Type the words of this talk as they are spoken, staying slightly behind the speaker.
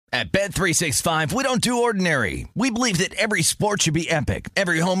At Bet365, we don't do ordinary. We believe that every sport should be epic.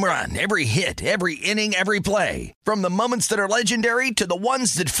 Every home run, every hit, every inning, every play. From the moments that are legendary to the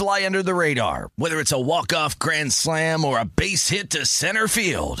ones that fly under the radar. Whether it's a walk-off grand slam or a base hit to center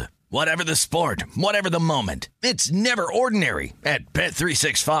field. Whatever the sport, whatever the moment. It's never ordinary at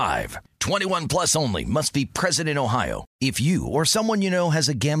Bet365. 21 plus only. Must be present in Ohio. If you or someone you know has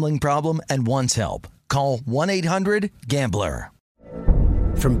a gambling problem and wants help, call 1-800-GAMBLER.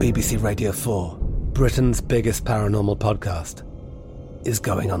 From BBC Radio 4, Britain's biggest paranormal podcast is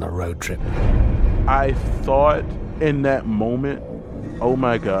going on a road trip. I thought in that moment, oh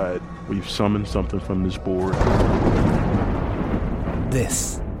my God, we've summoned something from this board.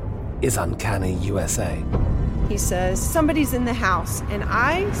 This is Uncanny USA. He says, somebody's in the house, and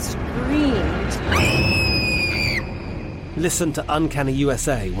I screamed. Listen to Uncanny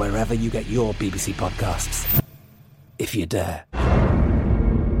USA wherever you get your BBC podcasts, if you dare.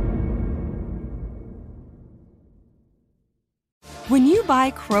 When you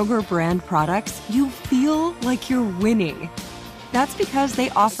buy Kroger brand products, you feel like you're winning. That's because they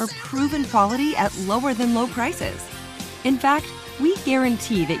offer proven quality at lower than low prices. In fact, we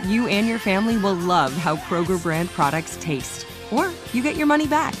guarantee that you and your family will love how Kroger brand products taste, or you get your money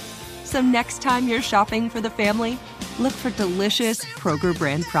back. So next time you're shopping for the family, look for delicious Kroger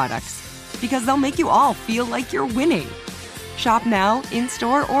brand products, because they'll make you all feel like you're winning. Shop now,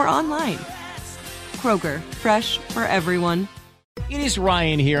 in-store, or online. Kroger, fresh for everyone. It is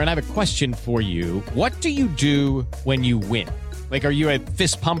Ryan here, and I have a question for you. What do you do when you win? Like, are you a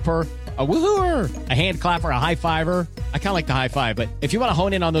fist pumper, a woohooer, a hand clapper, a high fiver? I kind of like the high five, but if you want to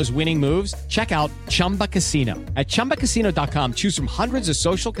hone in on those winning moves, check out Chumba Casino. At ChumbaCasino.com, choose from hundreds of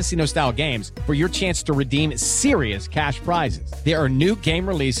social casino-style games for your chance to redeem serious cash prizes. There are new game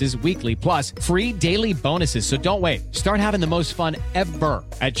releases weekly, plus free daily bonuses, so don't wait. Start having the most fun ever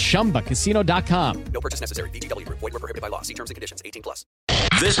at ChumbaCasino.com. No purchase necessary. VGW. Void where prohibited by law. See terms and conditions. 18 plus.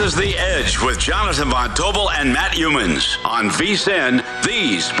 This is The Edge with Jonathan Von Tobel and Matt Youmans on VSiN,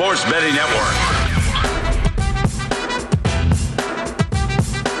 the Sports Betting Network.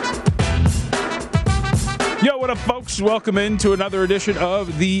 Yo, what up, folks? Welcome into another edition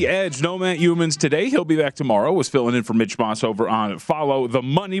of The Edge. No Matt Youmans today. He'll be back tomorrow. Was filling in for Mitch Moss over on Follow the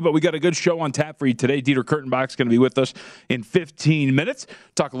Money, but we got a good show on tap for you today. Dieter Kurtenbach's going to be with us in 15 minutes.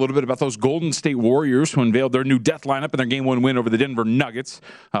 Talk a little bit about those Golden State Warriors who unveiled their new death lineup in their Game 1 win over the Denver Nuggets.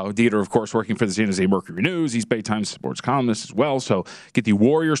 Dieter, of course, working for the San Jose Mercury News. He's Bay Times sports columnist as well, so get the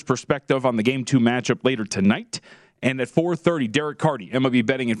Warriors' perspective on the Game 2 matchup later tonight. And at 4:30, Derek Carty, MLB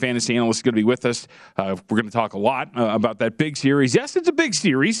betting and fantasy analyst, is going to be with us. We're going to talk a lot about that big series. Yes, it's a big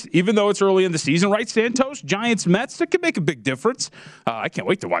series, even though it's early in the season, right, Santos? Giants, Mets, that could make a big difference. I can't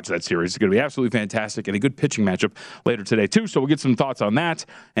wait to watch that series. It's going to be absolutely fantastic and a good pitching matchup later today, too. So we'll get some thoughts on that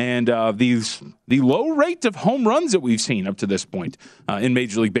and the low rate of home runs that we've seen up to this point in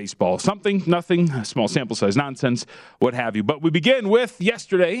Major League Baseball. Something, nothing, small sample size nonsense, what have you. But we begin with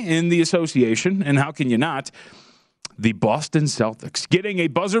yesterday in the association, and how can you not? The Boston Celtics getting a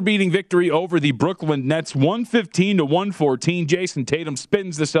buzzer-beating victory over the Brooklyn Nets, 115-114. Jason Tatum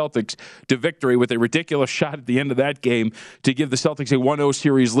spins the Celtics to victory with a ridiculous shot at the end of that game to give the Celtics a 1-0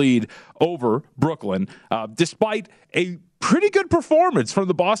 series lead over Brooklyn, despite a pretty good performance from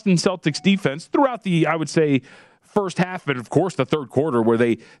the Boston Celtics defense throughout the, I would say, first half, and of course the third quarter, where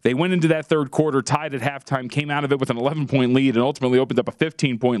they went into that third quarter tied at halftime, came out of it with an 11-point lead, and ultimately opened up a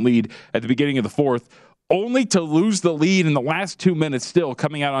 15-point lead at the beginning of the fourth, only to lose the lead in the last 2 minutes, still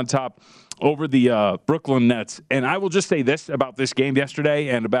coming out on top over the Brooklyn Nets. And I will just say this about this game yesterday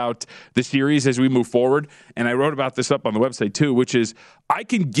and about the series as we move forward, and I wrote about this up on the website too, which is I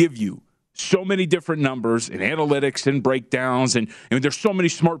can give you so many different numbers and analytics and breakdowns, and there's so many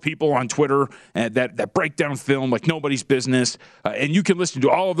smart people on Twitter that break down film like nobody's business, and you can listen to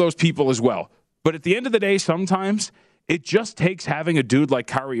all of those people as well. But at the end of the day, sometimes it just takes having a dude like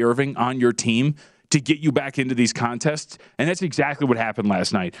Kyrie Irving on your team to get you back into these contests, and that's exactly what happened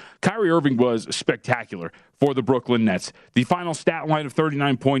last night. Kyrie Irving was spectacular for the Brooklyn Nets. The final stat line of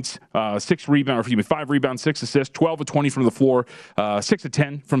 39 points, 5 rebounds, 6 assists, 12 of 20 from the floor, 6 of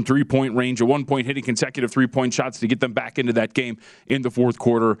 10 from three-point range, a 1-point hitting consecutive three-point shots to get them back into that game in the fourth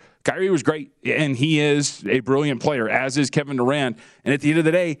quarter. Kyrie was great, and he is a brilliant player, as is Kevin Durant. And at the end of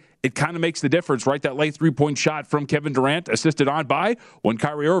the day, it kind of makes the difference, right? That late three-point shot from Kevin Durant, assisted on by one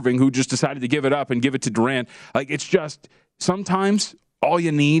Kyrie Irving, who just decided to give it up and give it to Durant. Like, it's just sometimes all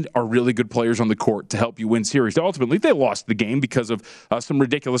you need are really good players on the court to help you win series. Ultimately, they lost the game because of some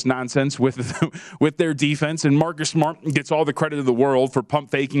ridiculous nonsense with with their defense. And Marcus Smart gets all the credit in the world for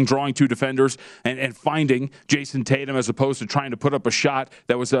pump faking, drawing two defenders, and finding Jason Tatum as opposed to trying to put up a shot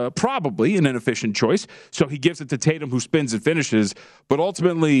that was probably an inefficient choice. So he gives it to Tatum, who spins and finishes. But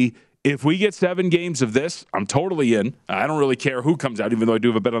ultimately, if we get 7 games of this, I'm totally in. I don't really care who comes out, even though I do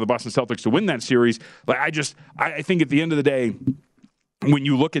have a bet on the Boston Celtics to win that series. I think at the end of the day, when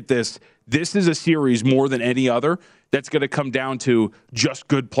you look at this is a series more than any other that's going to come down to just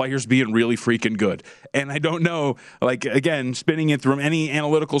good players being really freaking good. And I don't know, again, spinning it through any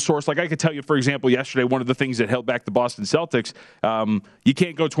analytical source. I could tell you, for example, yesterday, one of the things that held back the Boston Celtics, you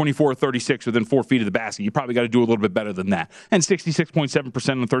can't go 24-36 within 4 feet of the basket. You probably got to do a little bit better than that. And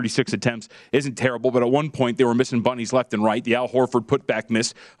 66.7% on 36 attempts isn't terrible, but at one point they were missing bunnies left and right. The Al Horford putback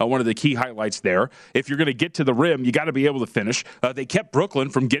miss, one of the key highlights there. If you're going to get to the rim, you got to be able to finish. They kept Brooklyn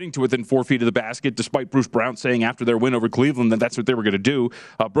from getting to within 4 feet of the basket, despite Bruce Brown saying after their win over Cleveland that that's what they were going to do.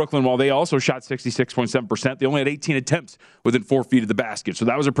 Brooklyn, while they also shot 66.7%, they only had 18 attempts within 4 feet of the basket. So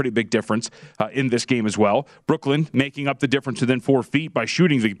that was a pretty big difference in this game as well. Brooklyn making up the difference within 4 feet by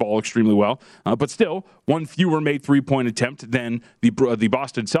shooting the ball extremely well. But still, one fewer made three-point attempt than the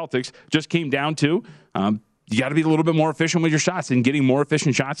Boston Celtics. Just came down to you got to be a little bit more efficient with your shots, and getting more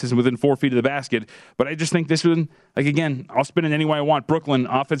efficient shots is within 4 feet of the basket. But I just think this one, again, I'll spin it any way I want. Brooklyn,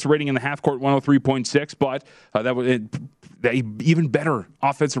 offensive rating in the half court, 103.6, but that was even better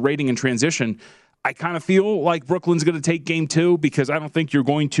offensive rating in transition. I kind of feel like Brooklyn's going to take game 2 because I don't think you're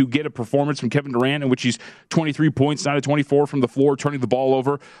going to get a performance from Kevin Durant in which he's 23 points, 9 of 24 from the floor, turning the ball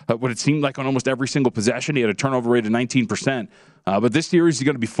over, what it seemed like on almost every single possession. He had a turnover rate of 19%. But this series is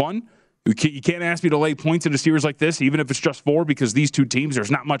going to be fun. You can't ask me to lay points in a series like this, even if it's just 4, because these two teams, there's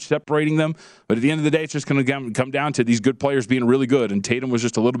not much separating them. But at the end of the day, it's just going to come down to these good players being really good. And Tatum was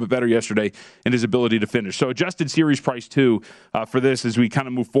just a little bit better yesterday in his ability to finish. So adjusted series price, too, for this as we kind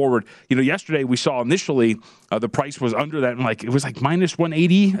of move forward. Yesterday we saw initially the price was under that. And it was minus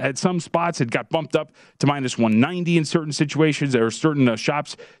 180 at some spots. It got bumped up to minus 190 in certain situations. There are certain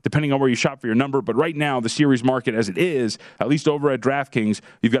shops, depending on where you shop for your number. But right now, the series market as it is, at least over at DraftKings,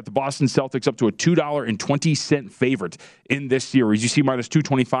 you've got the Boston Celtics up to a $2.20 favorite in this series. You see minus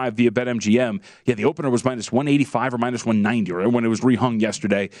 225 via BetMGM. Yeah, the opener was minus 185 or minus 190 right when it was rehung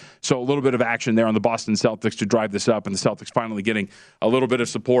yesterday. So a little bit of action there on the Boston Celtics to drive this up, and the Celtics finally getting a little bit of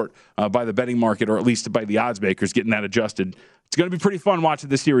support by the betting market, or at least by the odds makers getting that adjusted. It's going to be pretty fun watching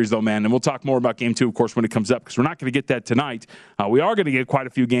this series, though, man. And we'll talk more about Game 2, of course, when it comes up, because we're not going to get that tonight. We are going to get quite a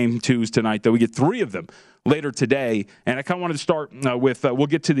few Game 2s tonight, though. We get 3 of them later today. And I kind of wanted to start with, we'll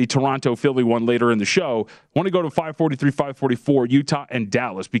get to the Toronto-Philly one later in the show. I want to go to 543, 544, Utah and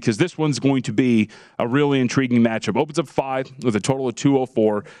Dallas, because this one's going to be a really intriguing matchup. Opens up 5 with a total of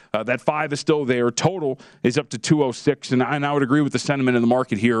 204. That 5 is still there. Total is up to 206. And I would agree with the sentiment in the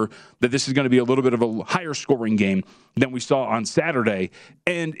market here that this is going to be a little bit of a higher scoring game than we saw on Saturday.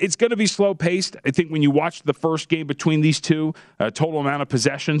 And it's going to be slow-paced. I think when you watch the first game between these two, total amount of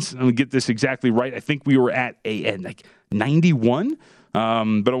possessions, and we get this exactly right, I think we were at 91. But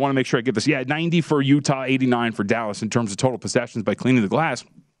I want to make sure I get this. Yeah, 90 for Utah, 89 for Dallas in terms of total possessions by cleaning the glass.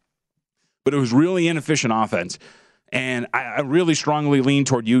 But it was really inefficient offense. And I really strongly lean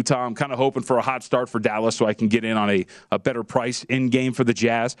toward Utah. I'm kind of hoping for a hot start for Dallas so I can get in on a better price in game for the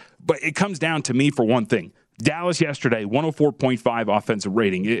Jazz. But it comes down to me for one thing. Dallas yesterday, 104.5 offensive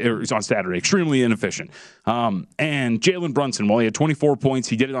rating on Saturday. Extremely inefficient. And Jalen Brunson, well, he had 24 points.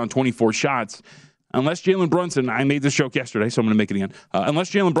 He did it on 24 shots. Unless Jalen Brunson, I made this joke yesterday, so I'm going to make it again.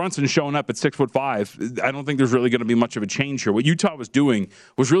 Unless Jalen Brunson is showing up at 6'5", I don't think there's really going to be much of a change here. What Utah was doing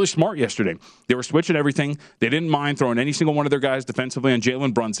was really smart yesterday. They were switching everything. They didn't mind throwing any single one of their guys defensively on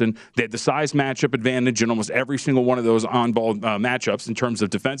Jalen Brunson. They had the size matchup advantage in almost every single one of those on-ball matchups in terms of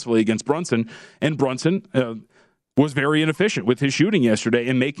defensively against Brunson. And Brunson was very inefficient with his shooting yesterday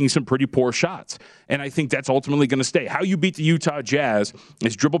and making some pretty poor shots. And I think that's ultimately going to stay. How you beat the Utah Jazz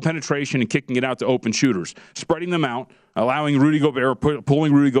is dribble penetration and kicking it out to open shooters, spreading them out, allowing Rudy Gobert,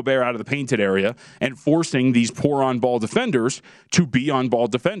 pulling Rudy Gobert out of the painted area, and forcing these poor on-ball defenders to be on-ball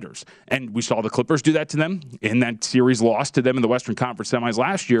defenders. And we saw the Clippers do that to them in that series loss to them in the Western Conference semis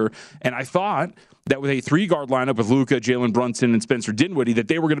last year. And I thought that with a 3-guard lineup with Luka, Jalen Brunson, and Spencer Dinwiddie, that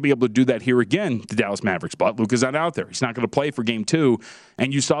they were going to be able to do that here again, the Dallas Mavericks. But Luka's not out there. He's not going to play for Game 2.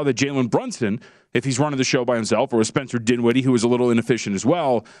 And you saw that Jalen Brunson if he's running the show by himself, or with Spencer Dinwiddie, who was a little inefficient as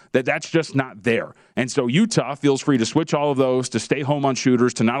well, that's just not there. And so Utah feels free to switch all of those, to stay home on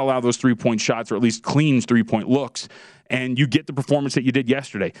shooters, to not allow those three-point shots, or at least clean three-point looks. And you get the performance that you did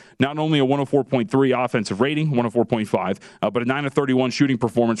yesterday. Not only a 104.3 offensive rating, 104.5, but a 9 of 31 shooting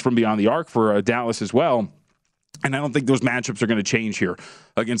performance from beyond the arc for Dallas as well. And I don't think those matchups are going to change here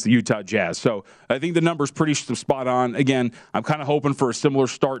against the Utah Jazz. So I think the number's pretty spot on. Again, I'm kind of hoping for a similar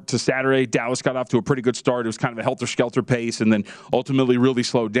start to Saturday. Dallas got off to a pretty good start. It was kind of a helter-skelter pace and then ultimately really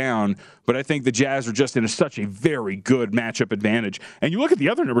slowed down. But I think the Jazz are just in such a very good matchup advantage. And you look at the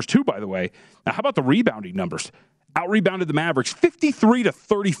other numbers too, by the way. Now, how about the rebounding numbers? Out-rebounded the Mavericks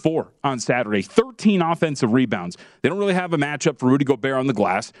 53-34 on Saturday. 13 offensive rebounds. They don't really have a matchup for Rudy Gobert on the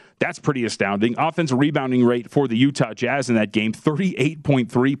glass. That's pretty astounding. Offensive rebounding rate for the Utah Jazz in that game,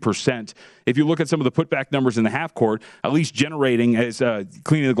 38.3%. If you look at some of the putback numbers in the half court, at least generating, as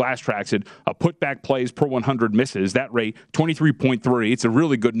Cleaning the Glass tracks it, putback plays per 100 misses. That rate, 23.3. It's a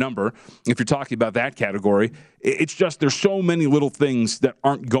really good number if you're talking about that category. It's just there's so many little things that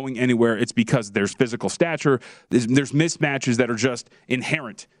aren't going anywhere. It's because there's physical stature. There's mismatches that are just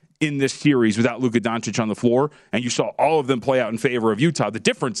inherent in this series without Luka Doncic on the floor, and you saw all of them play out in favor of Utah. The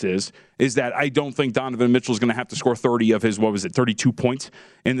difference is that I don't think Donovan Mitchell is going to have to score 30 of his, 32 points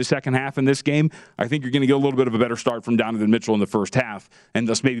in the second half in this game. I think you're going to get a little bit of a better start from Donovan Mitchell in the first half, and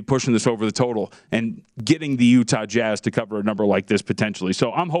thus maybe pushing this over the total and getting the Utah Jazz to cover a number like this potentially.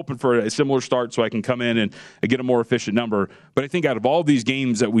 So I'm hoping for a similar start so I can come in and get a more efficient number. But I think out of all these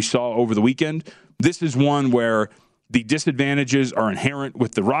games that we saw over the weekend, this is one where the disadvantages are inherent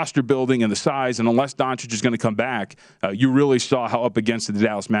with the roster building and the size, and unless Doncic is going to come back, you really saw how up against the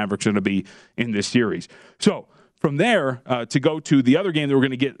Dallas Mavericks are going to be in this series. So from there, to go to the other game that we're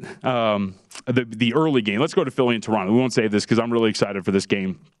going to get, the early game. Let's go to Philly and Toronto. We won't save this because I'm really excited for this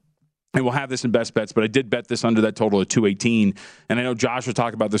game. And we'll have this in best bets, but I did bet this under that total of 218. And I know Josh was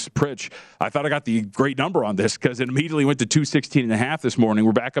talking about this Pritch. I thought I got the great number on this because it immediately went to 216.5 this morning.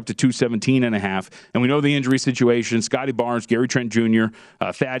 We're back up to 217.5. And we know the injury situation. Scotty Barnes, Gary Trent Jr.,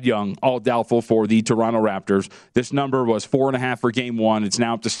 Thad Young, all doubtful for the Toronto Raptors. This number was 4.5 for game one. It's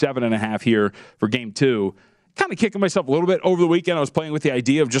now up to 7.5 here for game two. Kind of kicking myself a little bit over the weekend. I was playing with the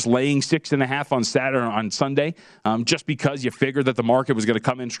idea of just laying 6.5 on Sunday, just because you figured that the market was going to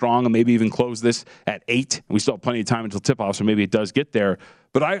come in strong and maybe even close this at 8. We still have plenty of time until tip-off, so maybe it does get there.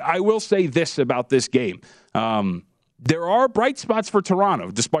 But I will say this about this game. There are bright spots for Toronto,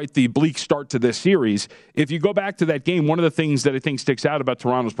 despite the bleak start to this series. If you go back to that game, one of the things that I think sticks out about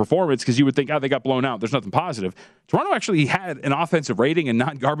Toronto's performance, because you would think, they got blown out, there's nothing positive. Toronto actually had an offensive rating in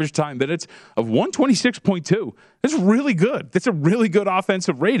non-garbage time minutes of 126.2. That's really good. That's a really good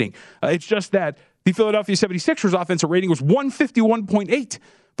offensive rating. It's just that the Philadelphia 76ers offensive rating was 151.8.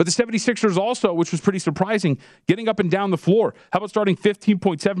 But the 76ers also, which was pretty surprising, getting up and down the floor. How about starting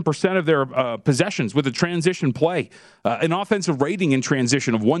 15.7% of their possessions with a transition play? An offensive rating in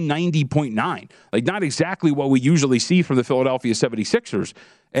transition of 190.9. Like, not exactly what we usually see from the Philadelphia 76ers.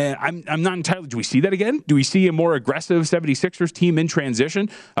 And I'm not entirely, do we see that again? Do we see a more aggressive 76ers team in transition?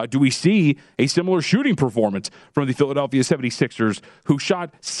 Do we see a similar shooting performance from the Philadelphia 76ers, who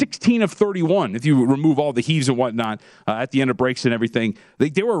shot 16 of 31, if you remove all the heaves and whatnot at the end of breaks and everything?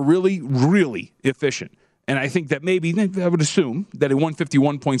 They were really, really efficient. And I think that maybe, I would assume, that a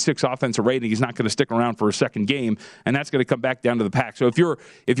 151.6 offensive rating is not going to stick around for a second game, and that's going to come back down to the pack. So if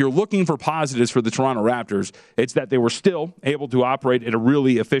you're looking for positives for the Toronto Raptors, it's that they were still able to operate at a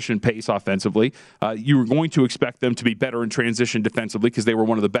really efficient pace offensively. You were going to expect them to be better in transition defensively because they were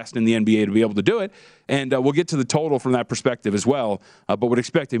one of the best in the NBA to be able to do it. And we'll get to the total from that perspective as well, but would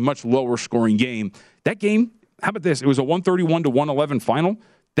expect a much lower scoring game. That game, how about this? It was a 131-111 final.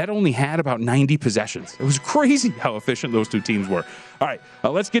 That only had about 90 possessions. It was crazy how efficient those two teams were. All right,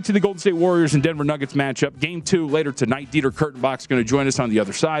 let's get to the Golden State Warriors and Denver Nuggets matchup. Game 2 later tonight. Dieter Kurtenbach is going to join us on the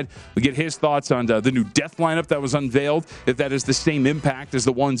other side. We get his thoughts on the new death lineup that was unveiled, if that is the same impact as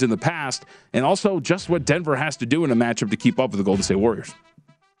the ones in the past, and also just what Denver has to do in a matchup to keep up with the Golden State Warriors.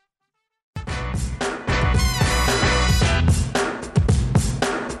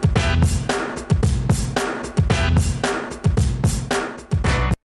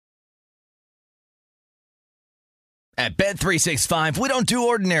 At Bet365, we don't do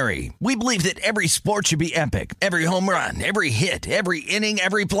ordinary. We believe that every sport should be epic. Every home run, every hit, every inning,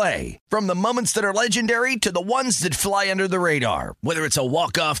 every play. From the moments that are legendary to the ones that fly under the radar. Whether it's a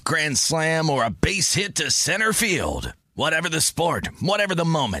walk-off grand slam or a base hit to center field. Whatever the sport, whatever the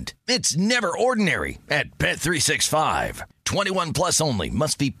moment. It's never ordinary at Bet365. 21 plus only.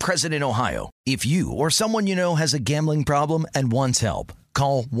 Must be present in Ohio. If you or someone you know has a gambling problem and wants help,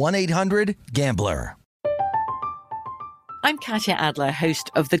 Call 1-800-GAMBLER. I'm Katya Adler, host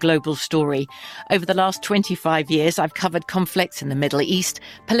of The Global Story. Over the last 25 years, I've covered conflicts in the Middle East,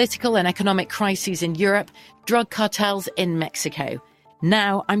 political and economic crises in Europe, drug cartels in Mexico.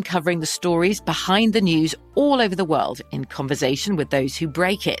 Now I'm covering the stories behind the news all over the world in conversation with those who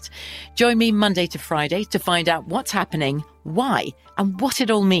break it. Join me Monday to Friday to find out what's happening, why, and what it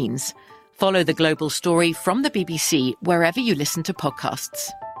all means. Follow The Global Story from the BBC wherever you listen to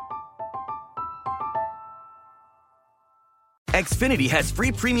podcasts. Xfinity has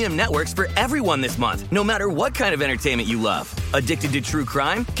free premium networks for everyone this month, no matter what kind of entertainment you love. Addicted to true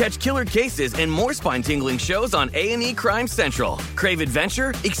crime? Catch killer cases and more spine-tingling shows on A&E Crime Central. Crave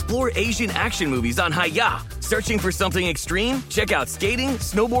adventure? Explore Asian action movies on Hi-YAH. Searching for something extreme? Check out skating,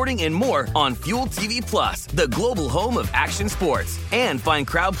 snowboarding, and more on Fuel TV Plus, the global home of action sports. And find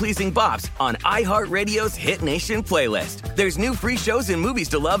crowd-pleasing bops on iHeartRadio's Hit Nation playlist. There's new free shows and movies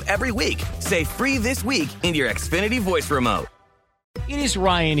to love every week. Say free this week in your Xfinity voice remote. It is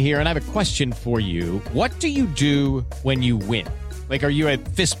Ryan here, and I have a question for you. What do you do when you win? Like, are you a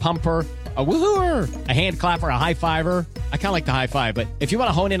fist pumper, a woohooer, a hand clapper, a high fiver? I kind of like the high five, but if you want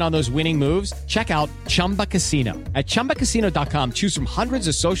to hone in on those winning moves, check out Chumba Casino. At ChumbaCasino.com, choose from hundreds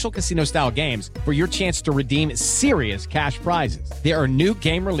of social casino-style games for your chance to redeem serious cash prizes. There are new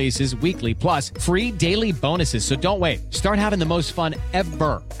game releases weekly, plus free daily bonuses, so don't wait. Start having the most fun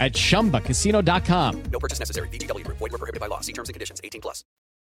ever at ChumbaCasino.com. No purchase necessary. VGW. Void where prohibited by law. See terms and conditions. 18+.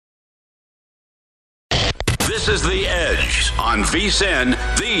 This is The Edge on VSiN,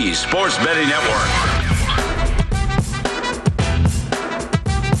 the Sports Betting Network.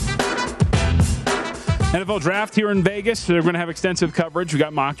 NFL draft here in Vegas. They're going to have extensive coverage. We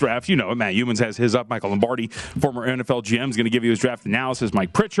got mock draft. You know, Matt Youmans has his up. Michael Lombardi, former NFL GM, is going to give you his draft analysis.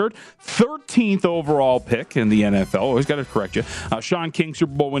 Mike Pritchard, 13th overall pick in the NFL. Always got to correct you. Sean King,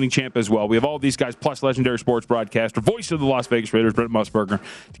 Super Bowl winning champ as well. We have all these guys, plus legendary sports broadcaster, voice of the Las Vegas Raiders, Brent Musburger,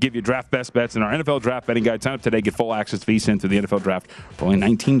 to give you draft best bets in our NFL draft betting guide. Sign up today. Get full access to VSiN to the NFL draft for only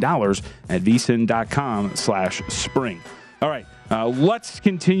 $19 at vsin.com/spring. All right. Let's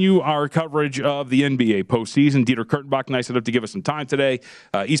continue our coverage of the NBA postseason. Dieter Kurtenbach, nice enough to give us some time today.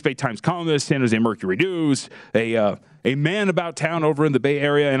 East Bay Times columnist, San Jose Mercury News, a man about town over in the Bay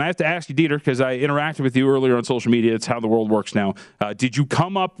Area. And I have to ask you, Dieter, because I interacted with you earlier on social media. It's how the world works now. Did you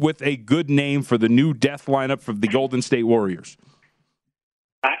come up with a good name for the new death lineup for the Golden State Warriors?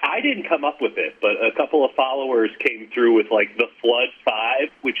 I didn't come up with it, but a couple of followers came through with, like, the Flood 5,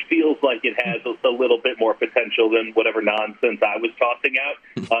 which feels like it has a little bit more potential than whatever nonsense I was tossing out.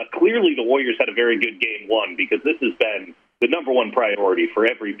 Clearly, the Warriors had a very good game one, because this has been the number one priority for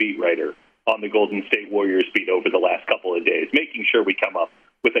every beat writer on the Golden State Warriors beat over the last couple of days, making sure we come up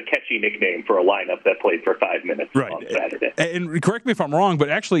with a catchy nickname for a lineup that played for 5 minutes on Saturday. And correct me if I'm wrong, but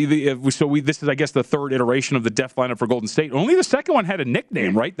actually, this is, I guess, the third iteration of the death lineup for Golden State. Only the second one had a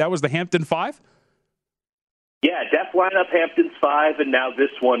nickname, right? That was the Hampton 5? Yeah, death lineup, Hamptons 5, and now this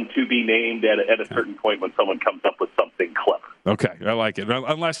one to be named at a certain point when someone comes up with something clever. Okay, I like it.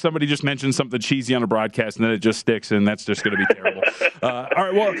 Unless somebody just mentions something cheesy on a broadcast and then it just sticks, and that's just going to be terrible. All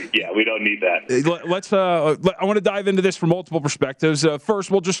right, well, yeah, we don't need that. Let's. I want to dive into this from multiple perspectives. First,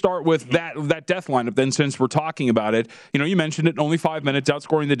 we'll just start with that death lineup. Then, since we're talking about it, you mentioned it. Only 5 minutes,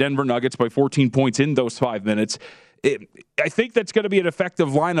 outscoring the Denver Nuggets by 14 points in those 5 minutes. I think that's going to be an effective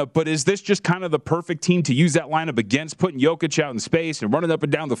lineup, but is this just kind of the perfect team to use that lineup against, putting Jokic out in space and running up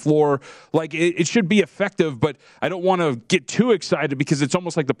and down the floor? Like, it should be effective, but I don't want to get too excited because it's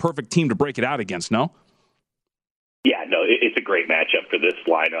almost like the perfect team to break it out against, no? Yeah, no, it's a great matchup for this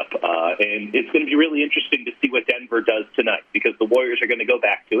lineup, and it's going to be really interesting to see what Denver does tonight, because the Warriors are going to go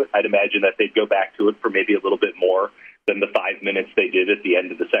back to it. I'd imagine that they'd go back to it for maybe a little bit more than the 5 minutes they did at the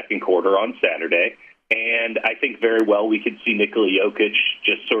end of the second quarter on Saturday. And I think very well we could see Nikola Jokic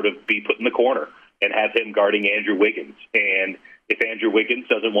just sort of be put in the corner and have him guarding Andrew Wiggins. And if Andrew Wiggins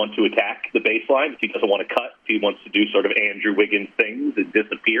doesn't want to attack the baseline, if he doesn't want to cut, if he wants to do sort of Andrew Wiggins things and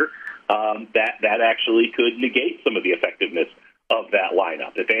disappear, that actually could negate some of the effectiveness of that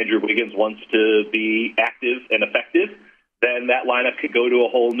lineup. If Andrew Wiggins wants to be active and effective, then that lineup could go to a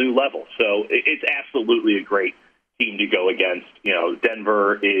whole new level. So it's absolutely a great team to go against.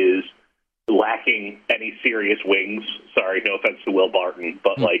 Denver is lacking any serious wings. Sorry, no offense to Will Barton,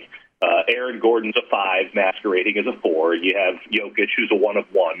 but Aaron Gordon's a 5, masquerading as a 4. You have Jokic, who's a 1 of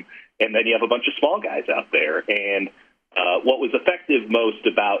 1, and then you have a bunch of small guys out there. And what was effective most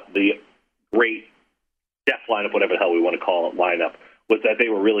about the great death lineup, whatever the hell we want to call it, lineup, was that they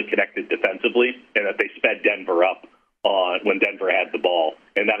were really connected defensively, and that they sped Denver up on when Denver had the ball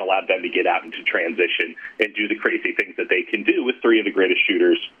and that allowed them to get out into transition and do the crazy things that they can do with three of the greatest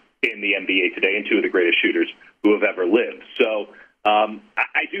shooters in the NBA today and two of the greatest shooters who have ever lived. So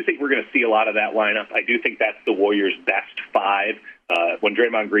I do think we're going to see a lot of that lineup. I do think that's the Warriors' best five. When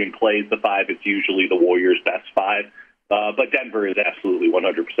Draymond Green plays the five, it's usually the Warriors' best five. But Denver is absolutely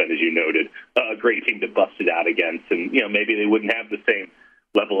 100%, as you noted, a great team to bust it out against. And, maybe they wouldn't have the same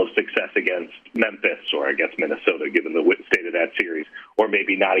level of success against Memphis or against Minnesota, given the state of that series, or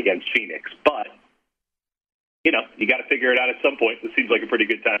maybe not against Phoenix. But, you got to figure it out at some point. It seems like a pretty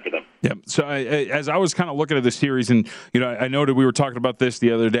good time for them. Yeah. So as I was kind of looking at this series, and, I noted we were talking about this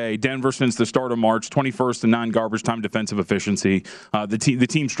the other day, Denver since the start of March, 21st in non-garbage time defensive efficiency. The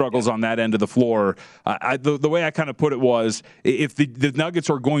team struggles on that end of the floor. The way I kind of put it was, if the Nuggets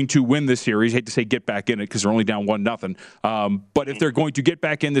are going to win this series, I hate to say get back in it because they're only down 1-0, but if they're going to get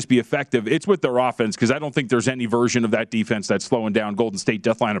back in this, be effective, it's with their offense, because I don't think there's any version of that defense that's slowing down Golden State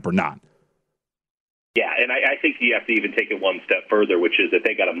death lineup or not. Yeah, and I think you have to even take it one step further, which is that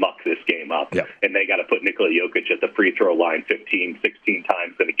they got to muck this game up, and they got to put Nikola Jokic at the free throw line 15, 16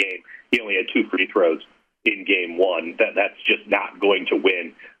 times in a game. He only had 2 free throws in game one. That's just not going to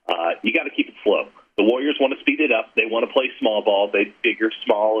win. You got to keep it slow. The Warriors want to speed it up. They want to play small ball. They figure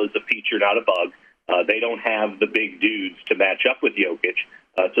small is a feature, not a bug. They don't have the big dudes to match up with Jokic,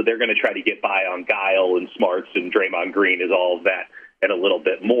 so they're going to try to get by on Guile and Smarts, and Draymond Green is all of that and a little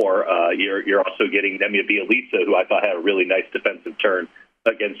bit more. You're also getting Nemanja Bjelica, who I thought had a really nice defensive turn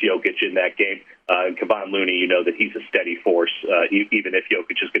against Jokic in that game. And Kevon Looney, that he's a steady force, even if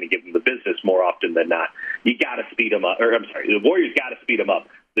Jokic is going to give him the business more often than not. You got to speed him up. The Warriors got to speed him up.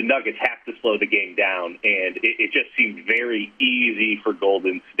 The Nuggets have to slow the game down, and it just seemed very easy for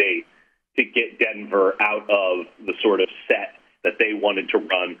Golden State to get Denver out of the sort of set that they wanted to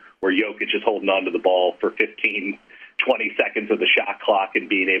run, where Jokic is holding onto the ball for 15, 20 seconds of the shot clock and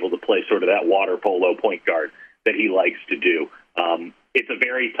being able to play sort of that water polo point guard that he likes to do. It's a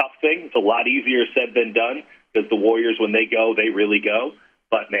very tough thing. It's a lot easier said than done, because the Warriors, when they go, they really go.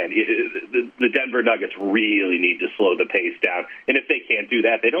 But, man, the Denver Nuggets really need to slow the pace down. And if they can't do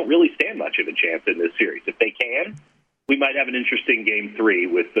that, they don't really stand much of a chance in this series. If they can, we might have an interesting game 3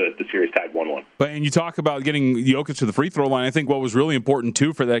 with the series tied 1-1. And you talk about getting Jokic to the free throw line. I think what was really important,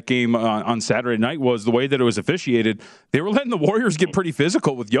 too, for that game on Saturday night was the way that it was officiated. They were letting the Warriors get pretty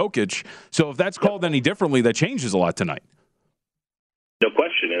physical with Jokic. So if that's called any differently, that changes a lot tonight. No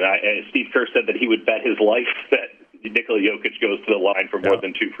question. And Steve Kerr said that he would bet his life that Nikola Jokic goes to the line for more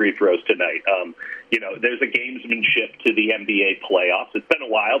than 2 free throws tonight. There's a gamesmanship to the NBA playoffs. It's been a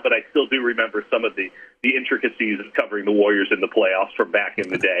while, but I still do remember some of the intricacies of covering the Warriors in the playoffs from back in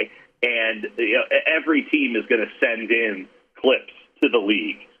the day. And every team is going to send in clips to the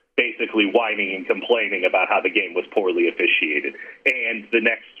league, basically whining and complaining about how the game was poorly officiated. And the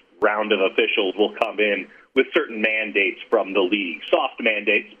next round of officials will come in with certain mandates from the league. Soft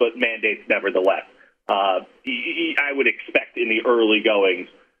mandates, but mandates nevertheless. I would expect in the early goings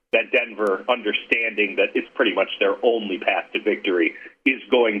that Denver, understanding that it's pretty much their only path to victory, is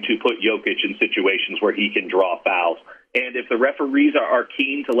going to put Jokic in situations where he can draw fouls. And if the referees are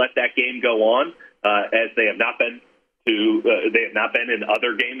keen to let that game go on, as they have not been in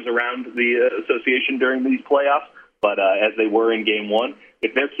other games around the association during these playoffs, but as they were in game 1,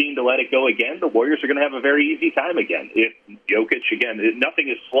 if they're keen to let it go again, the Warriors are going to have a very easy time again. If Jokic, again, nothing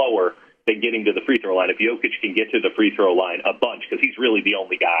is slower than getting to the free throw line. If Jokic can get to the free throw line a bunch, because he's really the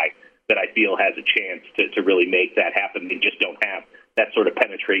only guy that I feel has a chance to really make that happen. They just don't have that sort of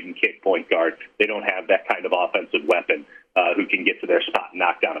penetrating kick point guard. They don't have that kind of offensive weapon who can get to their spot and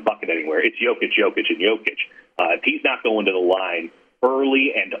knock down a bucket anywhere. It's Jokic, and Jokic. If he's not going to the line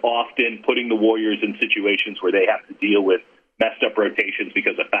early and often, putting the Warriors in situations where they have to deal with messed up rotations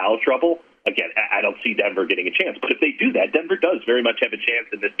because of foul trouble, again, I don't see Denver getting a chance. But if they do that, Denver does very much have a chance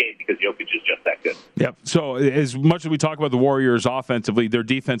in this game because Jokic is just that good. Yep. So as much as we talk about the Warriors offensively, their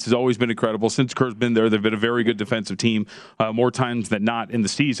defense has always been incredible. Since Kerr's been there, they've been a very good defensive team more times than not in the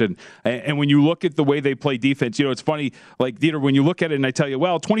season. And when you look at the way they play defense, it's funny, like, Dieter, when you look at it and I tell you,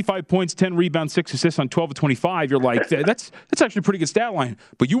 25 points, 10 rebounds, 6 assists on 12 of 25, you're like, that's actually a pretty good stat line.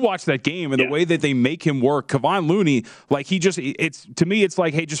 But you watch that game and the way that they make him work, Kevon Looney, like, to me, it's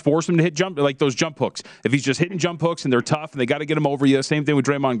like, hey, just force him to hit those jump hooks. If he's just hitting jump hooks and they're tough and they got to get him over you, same thing with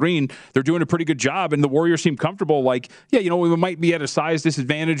Draymond Green, they're doing a pretty good job, and the Warriors seem comfortable. Like, we might be at a size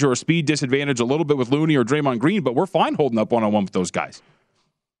disadvantage or a speed disadvantage a little bit with Looney or Draymond Green, but we're fine holding up one-on-one with those guys.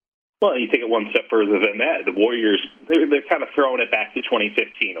 Well, you take it one step further than that. The Warriors, they're kind of throwing it back to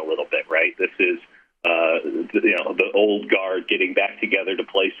 2015 a little bit, right? This is the old guard getting back together to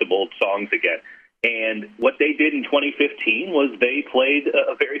play some old songs again. And what they did in 2015 was they played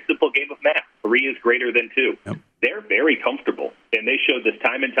a very simple game of math. 3 is greater than 2. Yep. They're very comfortable, and they showed this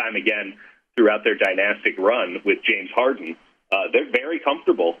time and time again throughout their dynastic run with James Harden. They're very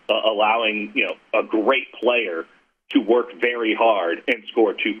comfortable allowing a great player to work very hard and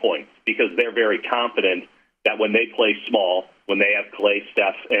score 2 points because they're very confident that when they play small, when they have Clay,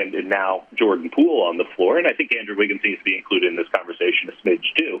 Steph, and now Jordan Poole on the floor, and I think Andrew Wiggins needs to be included in this conversation a smidge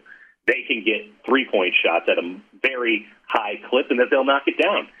too, they can get 3-point shots at a very high clip and that they'll knock it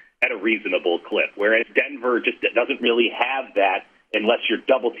down at a reasonable clip. Whereas Denver just doesn't really have that unless you're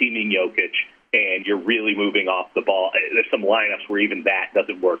double-teaming Jokic and you're really moving off the ball. There's some lineups where even that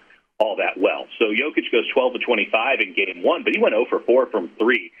doesn't work all that well. So Jokic goes 12 of 25 in game 1, but he went 0 for 4 from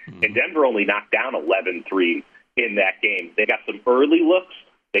 3, and Denver only knocked down 11 threes in that game. They got some early looks.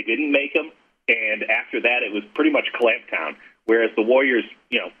 They didn't make them, and after that it was pretty much clamp town, whereas the Warriors,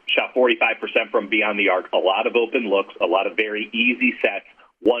 shot 45% from beyond the arc, a lot of open looks, a lot of very easy sets,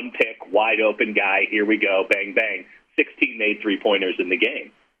 one pick, wide open guy, here we go, bang, bang, 16 made three-pointers in the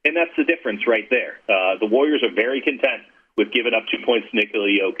game. And that's the difference right there. The Warriors are very content with giving up 2 points to Nikola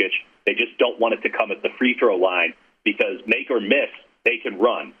Jokic. They just don't want it to come at the free throw line because make or miss, they can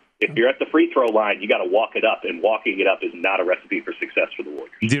run. If you're at the free throw line, you got to walk it up, and walking it up is not a recipe for success for the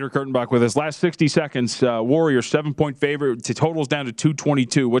Warriors. Dieter Kurtenbach with us. Last 60 seconds, Warriors 7-point favorite. Totals down to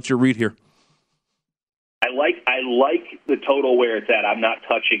 222. What's your read here? I like the total where it's at. I'm not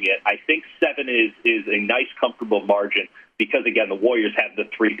touching it. I think 7 is a nice, comfortable margin because, again, the Warriors have the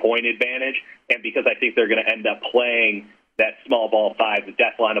 3-point advantage, and because I think they're going to end up playing that small ball 5, the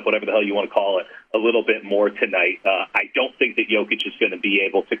death lineup, whatever the hell you want to call it, a little bit more tonight. I don't think that Jokic is going to be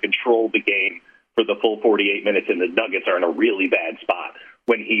able to control the game for the full 48 minutes, and the Nuggets are in a really bad spot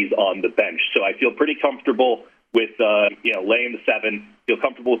when he's on the bench. So I feel pretty comfortable with laying the 7. Feel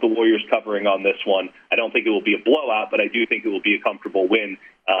comfortable with the Warriors covering on this one. I don't think it will be a blowout, but I do think it will be a comfortable win.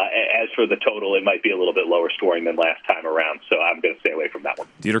 As for the total, it might be a little bit lower scoring than last time around, so I'm going to stay away from that one.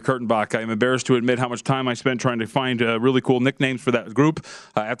 Dieter Kurtenbach, I'm embarrassed to admit how much time I spent trying to find really cool nicknames for that group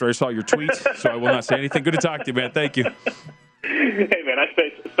after I saw your tweet, so I will not say anything. Good to talk to you, man. Thank you. Hey, man, I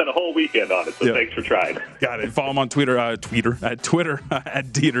spent a whole weekend on it, so Thanks for trying. Got it. Follow him on Twitter at Twitter, at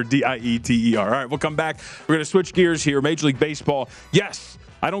Dieter, Dieter. All right, we'll come back. We're going to switch gears here. Major League Baseball. Yes,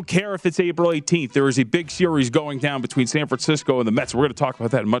 I don't care if it's April 18th. There is a big series going down between San Francisco and the Mets. We're going to talk about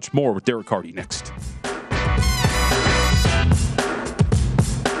that and much more with Derek Hardy next.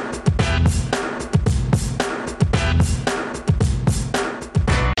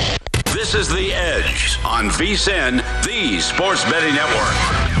 This is The Edge on VSiN, the Sports Betting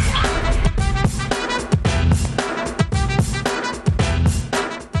Network.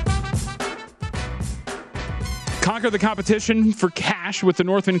 Conquer the competition for cash with the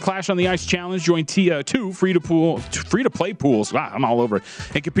Northman Clash on the Ice Challenge. Join 2 free-to-play pools. Wow, I'm all over it.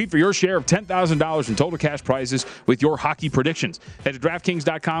 And compete for your share of $10,000 in total cash prizes with your hockey predictions. Head to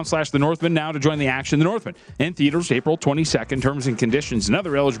DraftKings.com/The Northman now to join the action. The Northman in theaters April 22nd. Terms and conditions and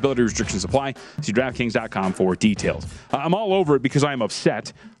other eligibility restrictions apply. See DraftKings.com for details. I'm all over it because I am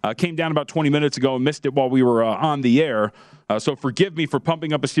upset. Came down about 20 minutes ago and missed it while we were on the air. So forgive me for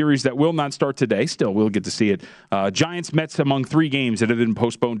pumping up a series that will not start today. Still, we'll get to see it. Giants-Mets among 3 games that have been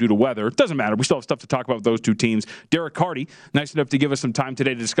postponed due to weather. It doesn't matter. We still have stuff to talk about with those 2 teams. Derek Hardy, nice enough to give us some time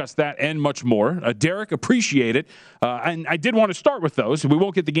today to discuss that and much more. Derek, appreciate it. And I did want to start with those. We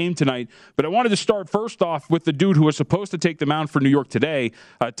won't get the game tonight, but I wanted to start first off with the dude who was supposed to take the mound for New York today,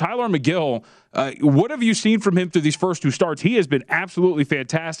 Tyler McGill. What have you seen from him through these first 2 starts? He has been absolutely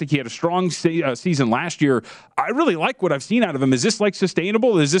fantastic. He had a strong season last year. I really like what I've seen out of him. Is this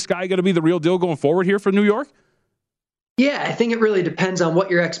sustainable? Is this guy going to be the real deal going forward here for New York? Yeah, I think it really depends on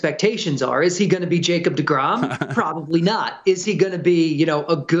what your expectations are. Is he going to be Jacob deGrom? Probably not. Is he going to be,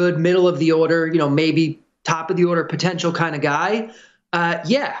 a good middle of the order, maybe top of the order potential kind of guy?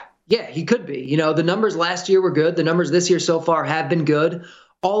 Yeah, he could be. The numbers last year were good. The numbers this year so far have been good.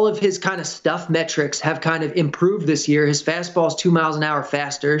 All of his kind of stuff metrics have kind of improved this year. His fastball's 2 miles an hour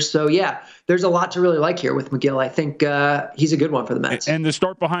faster. So, yeah, there's a lot to really like here with McGill. I think he's a good one for the Mets. And the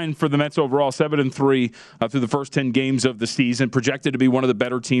start behind for the Mets overall, 7-3 through the first 10 games of the season, projected to be one of the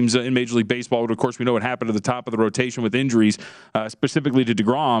better teams in Major League Baseball. But, of course, we know what happened at the top of the rotation with injuries, specifically to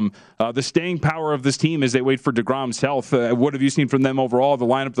DeGrom. The staying power of this team as they wait for DeGrom's health. What have you seen from them overall? The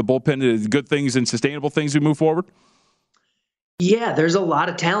lineup, the bullpen, good things and sustainable things as we move forward? Yeah, there's a lot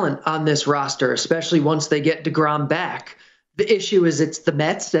of talent on this roster, especially once they get DeGrom back. The issue is it's the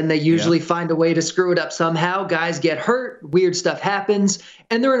Mets, and they usually find a way to screw it up somehow. Guys get hurt, weird stuff happens,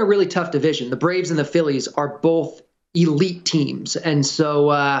 and they're in a really tough division. The Braves and the Phillies are both elite teams. And so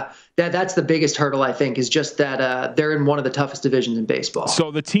that's the biggest hurdle, I think, is just that they're in one of the toughest divisions in baseball.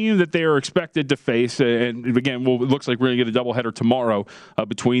 So the team that they are expected to face, and again, it looks like we're going to get a doubleheader tomorrow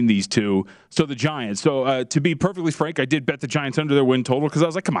between these two. So the Giants. So to be perfectly frank, I did bet the Giants under their win total because I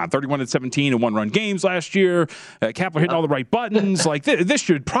was like, come on, 31-17 and one-run games last year. Kapler hitting all the right buttons. Like this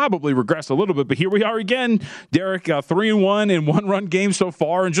should probably regress a little bit, but here we are again. Derek, 3-1 in one-run games so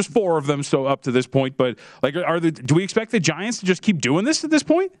far, and just 4 of them so up to this point. But like, do we expect the Giants to just keep doing this at this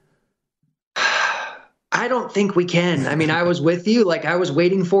point? I don't think we can. I mean, I was with you. Like, I was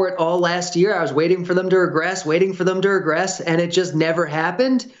waiting for it all last year. I was waiting for them to regress, and it just never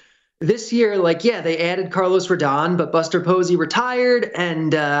happened. This year, like, yeah, they added Carlos Rodon, but Buster Posey retired,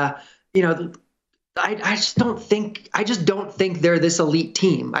 and I just don't think they're this elite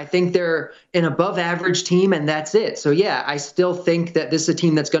team. I think they're an above average team, and that's it. So yeah, I still think that this is a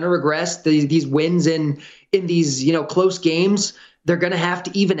team that's going to regress. These wins in these close games, they're going to have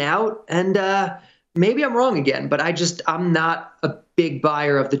to even out, and maybe I'm wrong again, but I'm not a big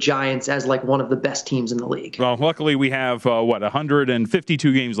buyer of the Giants as like one of the best teams in the league. Well, luckily we have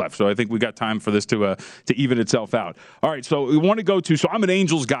 152 games left, so I think we got time for this to even itself out. All right, so we want to go to. So I'm an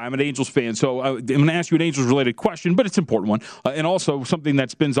Angels guy. I'm an Angels fan. So I'm going to ask you an Angels related question, but it's an important one, and also something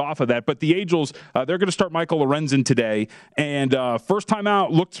that spins off of that. But the Angels, they're going to start Michael Lorenzen today, and first time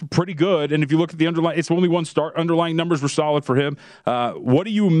out looked pretty good. And if you look at the underlying, it's only one start. Underlying numbers were solid for him. What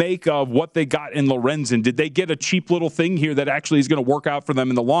do you make of what they got in Lorenzen? Did they get a cheap little thing here that actually is going to work out for them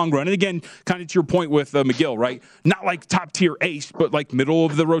in the long run? And again, kind of to your point with McGill, right? Not like top tier ace, but like middle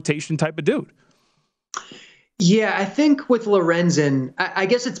of the rotation type of dude. Yeah, I think with Lorenzen, I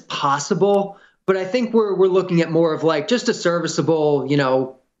guess it's possible, but I think we're looking at more of like just a serviceable,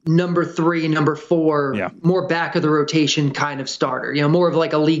 number 3, number 4, more back of the rotation kind of starter, more of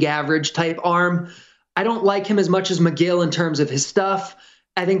like a league average type arm. I don't like him as much as McGill in terms of his stuff.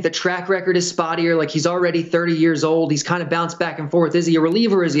 I think the track record is spottier. Like, he's already 30 years old. He's kind of bounced back and forth. Is he a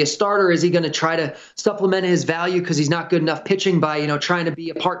reliever? Is he a starter? Is he going to try to supplement his value because he's not good enough pitching by, trying to be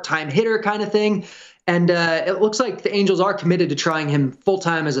a part-time hitter kind of thing? And it looks like the Angels are committed to trying him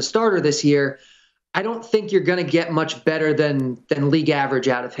full-time as a starter this year. I don't think you're going to get much better than league average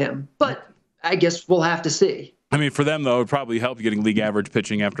out of him, but I guess we'll have to see. I mean, for them, though, it would probably help getting league average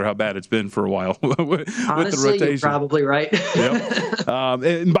pitching after how bad it's been for a while with Honestly, the rotation. You're probably right. Yep.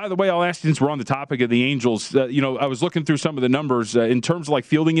 And by the way, I'll ask, since we're on the topic of the Angels, I was looking through some of the numbers. In terms of like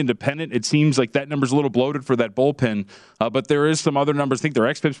fielding independent, it seems like that number's a little bloated for that bullpen. But there is some other numbers. I think their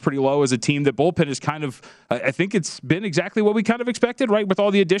xFIP's pretty low as a team. The bullpen is kind of, I think it's been exactly what we kind of expected, right, with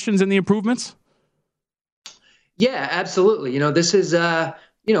all the additions and the improvements? Yeah, absolutely. This is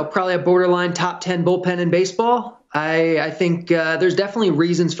probably a borderline top 10 bullpen in baseball. I think there's definitely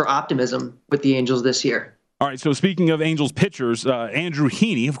reasons for optimism with the Angels this year. All right, so speaking of Angels pitchers, Andrew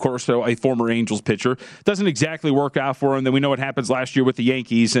Heaney, of course, so a former Angels pitcher, doesn't exactly work out for him. Then we know what happens last year with the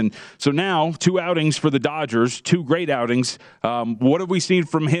Yankees. And so now 2 outings for the Dodgers, 2 great outings. What have we seen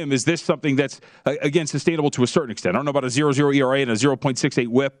from him? Is this something that's, again, sustainable to a certain extent? I don't know about a 0.0 ERA and a 0.68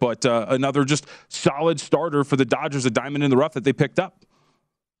 whip, but another just solid starter for the Dodgers, a diamond in the rough that they picked up.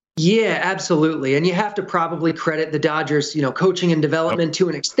 Yeah, absolutely. And you have to probably credit the Dodgers, coaching and development to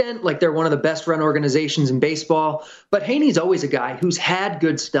an extent. Like, they're one of the best run organizations in baseball. But Heaney's always a guy who's had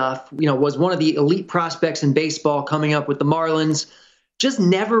good stuff, was one of the elite prospects in baseball coming up with the Marlins. Just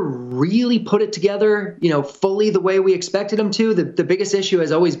never really put it together, fully the way we expected him to. The biggest issue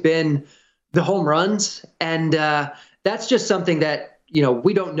has always been the home runs. And that's just something that,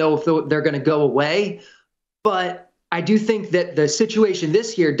 we don't know if they're going to go away. But I do think that the situation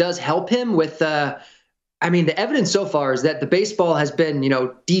this year does help him with, the evidence so far is that the baseball has been,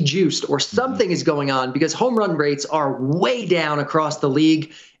 dejuiced or something is going on because home run rates are way down across the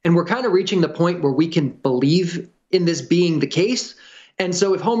league. And we're kind of reaching the point where we can believe in this being the case. And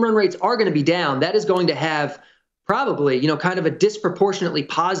so if home run rates are going to be down, that is going to have probably, kind of a disproportionately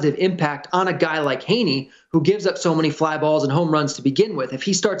positive impact on a guy like Heaney, who gives up so many fly balls and home runs to begin with. If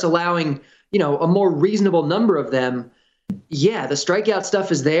he starts allowing a more reasonable number of them, yeah, the strikeout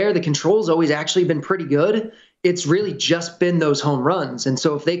stuff is there. The control's always actually been pretty good. It's really just been those home runs. And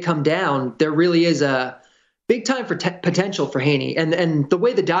so if they come down, there really is a big time for potential for Heaney. And the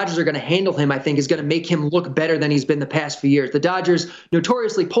way the Dodgers are going to handle him, I think, is going to make him look better than he's been the past few years. The Dodgers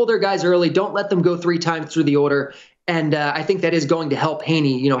notoriously pull their guys early, don't let them go 3 times through the order. And I think that is going to help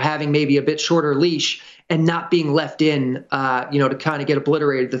Heaney, having maybe a bit shorter leash and not being left in, to kind of get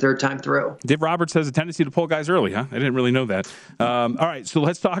obliterated the third time through. Dave Roberts has a tendency to pull guys early, huh? I didn't really know that. All right, so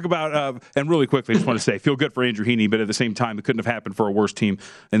let's talk about, and really quickly, I just want to say, feel good for Andrew Heaney, but at the same time, it couldn't have happened for a worse team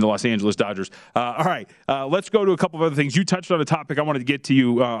in the Los Angeles Dodgers. All right, let's go to a couple of other things. You touched on a topic I wanted to get to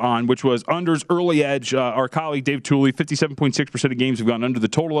you on, which was unders early edge. Our colleague Dave Tooley, 57.6% of games have gone under the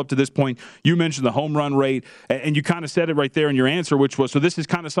total up to this point. You mentioned the home run rate, and you kind of said it right there in your answer, which was, so this is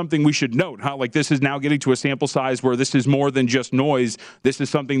kind of something we should note, how like this is now getting to a sample size where this is more than just noise. This is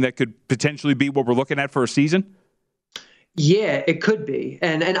something that could potentially be what we're looking at for a season? Yeah, it could be.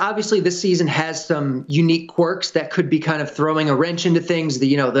 And obviously this season has some unique quirks that could be kind of throwing a wrench into things.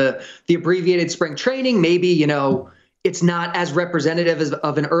 The abbreviated spring training, maybe, it's not as representative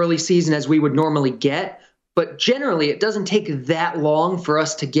of an early season as we would normally get. But generally, it doesn't take that long for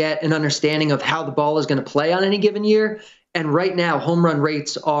us to get an understanding of how the ball is going to play on any given year. And right now, home run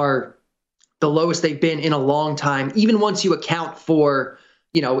rates are the lowest they've been in a long time, even once you account for,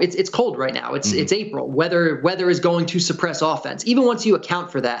 it's cold right now. It's April. Weather is going to suppress offense. Even once you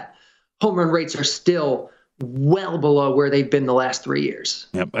account for that, home run rates are still well below where they've been the last 3 years.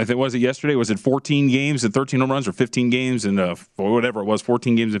 Yep. I think, was it yesterday? Was it 14 games and 13 home runs, or 15 games and whatever it was,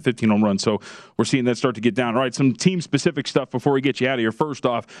 14 games and 15 home runs? So we're seeing that start to get down. All right, some team-specific stuff before we get you out of here. First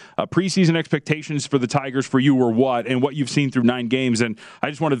off, preseason expectations for the Tigers for you were what, and what you've seen through 9 games. And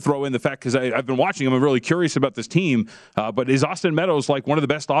I just wanted to throw in the fact, because I've been watching them, I'm really curious about this team. But is Austin Meadows like one of the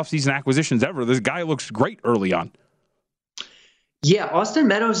best offseason acquisitions ever? This guy looks great early on. Yeah, Austin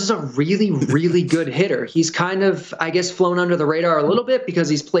Meadows is a really, really good hitter. He's kind of, I guess, flown under the radar a little bit because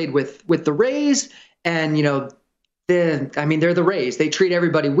he's played with the Rays, and they're the Rays. They treat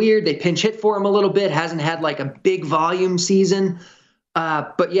everybody weird. They pinch hit for him a little bit. Hasn't had like a big volume season,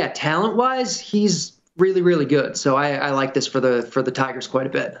 but yeah, talent-wise, he's really, really good. So I like this for the Tigers quite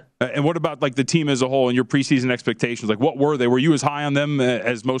a bit. And what about like the team as a whole and your preseason expectations? Like, what were they? Were you as high on them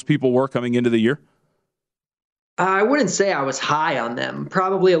as most people were coming into the year? I wouldn't say I was high on them.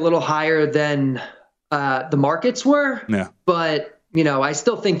 Probably a little higher than the markets were. Yeah. But, I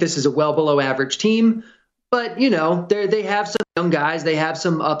still think this is a well below average team. But, they have some young guys. They have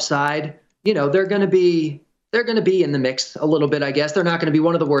some upside. They're going to be in the mix a little bit, I guess. They're not going to be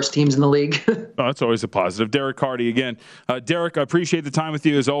one of the worst teams in the league. Oh, that's always a positive. Derek Carty again. Derek, I appreciate the time with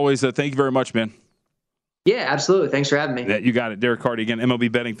you as always. Thank you very much, man. Yeah, absolutely. Thanks for having me. Yeah, you got it. Derek Carty, again,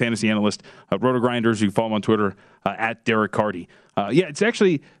 MLB betting fantasy analyst at Roto-Grinders. You can follow him on Twitter at Derek Carty. It's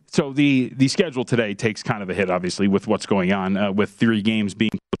actually, so the schedule today takes kind of a hit, obviously, with what's going on, with 3 games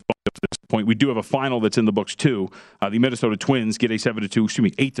being postponed up to this point. We do have a final that's in the books, too. The Minnesota Twins get a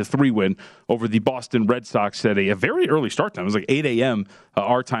 8-3 win over the Boston Red Sox at a very early start time. It was like 8 a.m.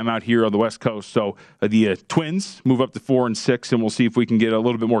 Our time out here on the West Coast. So the Twins move up to 4-6, and we'll see if we can get a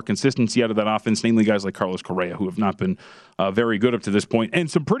little bit more consistency out of that offense, namely guys like Carlos Correa, who have not been very good up to this point. And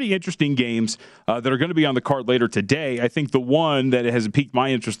some pretty interesting games that are going to be on the card later today. I think the one that has piqued my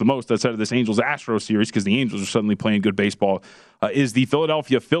interest the most outside of this Angels-Astros series, because the Angels are suddenly playing good baseball, is the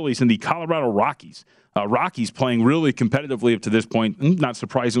Philadelphia Phillies and the Colorado Rockies. Rockies playing really competitively up to this point. Not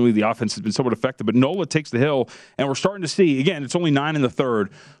surprisingly, the offense has been somewhat effective, but Nola takes the hill, and we're starting to see, again, it's only 9 in the third,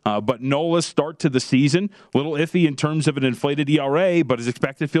 but Nola's start to the season, a little iffy in terms of an inflated ERA, but is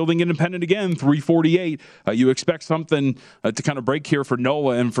expected fielding independent again, 348. You expect something to kind of break here for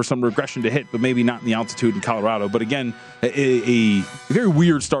Nola and for some regression to hit, but maybe not in the altitude in Colorado. But again, a very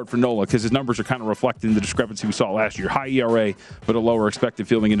weird start for Nola because his numbers are kind of reflecting the discrepancy we saw last year. High ERA, but a lower expected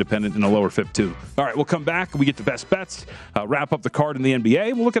fielding independent and a lower FIP too. All right, we'll come back. We get the best bets, wrap up the card in the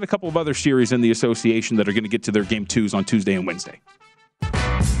NBA. We'll look at a couple of other series in the association that are going to get to their game 2s on Tuesday and Wednesday.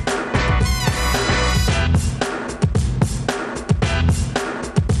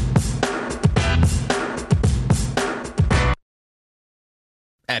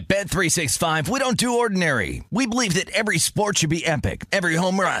 At Bet365, we don't do ordinary. We believe that every sport should be epic. Every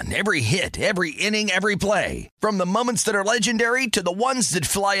home run, every hit, every inning, every play. From the moments that are legendary to the ones that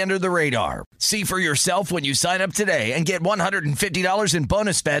fly under the radar. See for yourself when you sign up today and get $150 in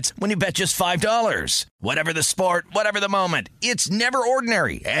bonus bets when you bet just $5. Whatever the sport, whatever the moment, it's never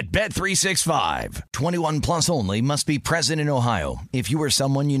ordinary at Bet365. 21 plus only. Must be present in Ohio. If you or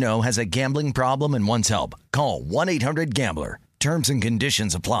someone you know has a gambling problem and wants help, call 1-800-GAMBLER. Terms and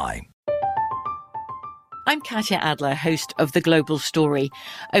conditions apply. I'm Katya Adler, host of The Global Story.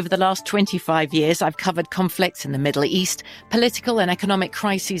 Over the last 25 years, I've covered conflicts in the Middle East, political and economic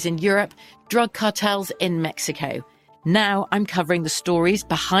crises in Europe, drug cartels in Mexico. Now I'm covering the stories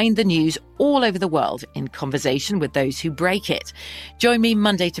behind the news all over the world in conversation with those who break it. Join me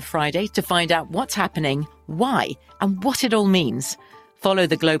Monday to Friday to find out what's happening, why, and what it all means. Follow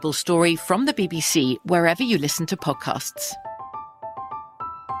The Global Story from the BBC wherever you listen to podcasts.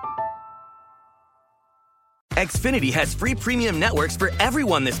 Xfinity has free premium networks for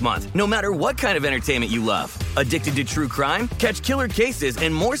everyone this month, no matter what kind of entertainment you love. Addicted to true crime? Catch killer cases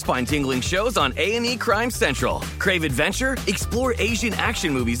and more spine-tingling shows on A&E Crime Central. Crave adventure? Explore Asian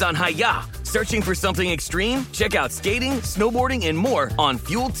action movies on Hi-YAH. Searching for something extreme? Check out skating, snowboarding, and more on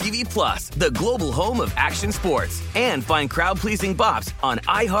Fuel TV Plus, the global home of action sports. And find crowd-pleasing bops on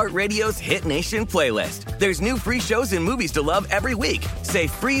iHeartRadio's Hit Nation playlist. There's new free shows and movies to love every week. Say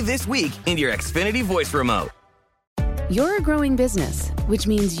free this week in your Xfinity voice remote. You're a growing business, which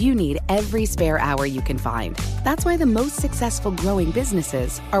means you need every spare hour you can find. That's why the most successful growing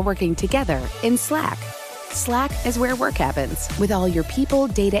businesses are working together in Slack. Slack is where work happens, with all your people,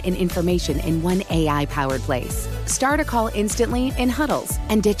 data, and information in one AI-powered place. Start a call instantly in huddles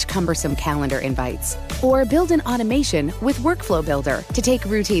and ditch cumbersome calendar invites. Or build an automation with Workflow Builder to take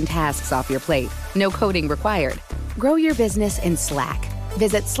routine tasks off your plate. No coding required. Grow your business in Slack.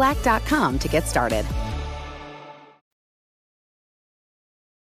 Visit slack.com to get started.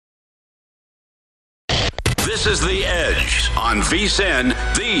 This is The Edge on VSiN,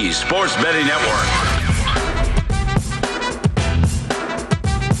 the Sports Betting Network.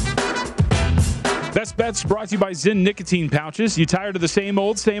 Best Bets brought to you by Zyn nicotine pouches. You tired of the same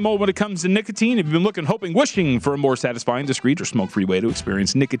old when it comes to nicotine? Have you been looking, hoping, wishing for a more satisfying, discreet, or smoke-free way to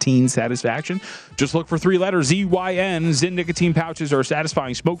experience nicotine satisfaction? Just look for 3 letters, ZYN. Zyn nicotine pouches are a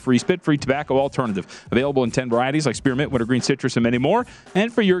satisfying, smoke-free, spit-free tobacco alternative. Available in 10 varieties like spearmint, wintergreen, citrus, and many more.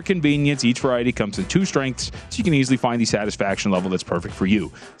 And for your convenience, each variety comes in 2 strengths, so you can easily find the satisfaction level that's perfect for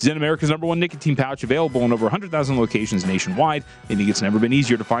you. Zyn, America's #1 nicotine pouch, available in over 100,000 locations nationwide. And it's never been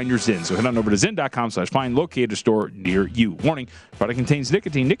easier to find your Zyn. So head on over to Zyn.com/find, locate a store near you. Warning, product contains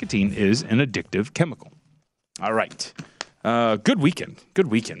nicotine. Nicotine is an addictive chemical. All right. Good weekend,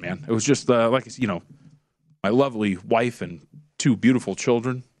 man. It was just my lovely wife and 2 beautiful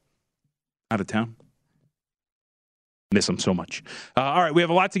children out of town. Miss them so much. All right, we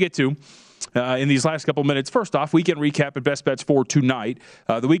have a lot to get to in these last couple minutes. First off, weekend recap at Best Bets for tonight.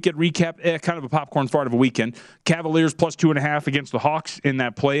 The weekend recap, kind of a popcorn start of a weekend. Cavaliers plus 2.5 against the Hawks in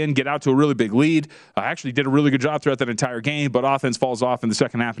that play-in. Get out to a really big lead. Actually did a really good job throughout that entire game, but offense falls off in the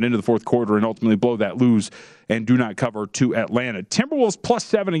second half and into the fourth quarter and ultimately blow that lose and do not cover to Atlanta. Timberwolves plus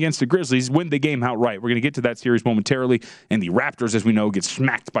 7 against the Grizzlies, win the game outright. We're going to get to that series momentarily. And the Raptors, as we know, get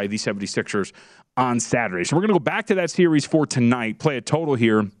smacked by the 76ers on Saturday. So we're going to go back to that series for tonight, play a total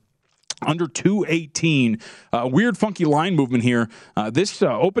here under 218. Weird, funky line movement here. This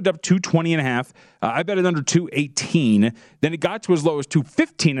opened up 220.5. I bet it under 218. Then it got to as low as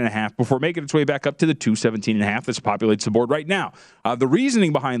 215.5 before making its way back up to the 217.5 that populates the board right now. The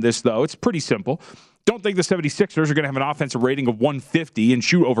reasoning behind this, though, it's pretty simple. Don't think the 76ers are going to have an offensive rating of 150 and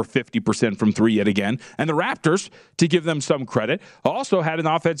shoot over 50% from 3 yet again. And the Raptors, to give them some credit, also had an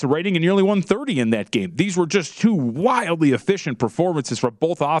offensive rating of nearly 130 in that game. These were just 2 wildly efficient performances for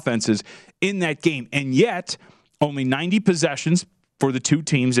both offenses in that game. And yet, only 90 possessions for the 2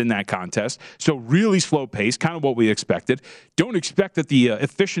 teams in that contest. So really slow pace, kind of what we expected. Don't expect that the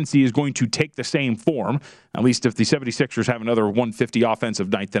efficiency is going to take the same form. At least if the 76ers have another 150 offensive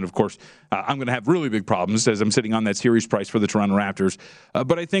night, then, of course, I'm going to have really big problems as I'm sitting on that series price for the Toronto Raptors.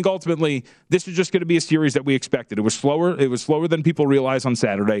 But I think ultimately this is just going to be a series that we expected. It was slower. It was slower than people realized on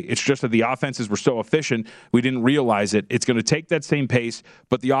Saturday. It's just that the offenses were so efficient, we didn't realize it. It's going to take that same pace,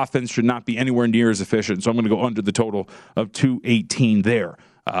 but the offense should not be anywhere near as efficient. So I'm going to go under the total of 218 there.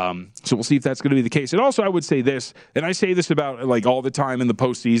 So we'll see if that's going to be the case. And also, I would say this, and I say this about like all the time in the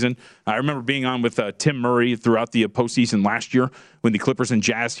postseason. I remember being on with Tim Murray throughout the postseason last year when the Clippers and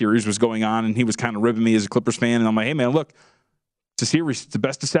Jazz series was going on, and he was kind of ribbing me as a Clippers fan. And I'm like, hey, man, look, it's a series. It's the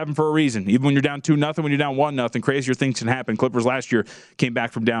best of 7 for a reason. Even when you're down 2-0, when you're down 1-0, crazier things can happen. Clippers last year came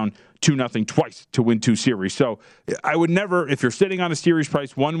back from down 2-0 twice to win 2 series. So I would never, if you're sitting on a series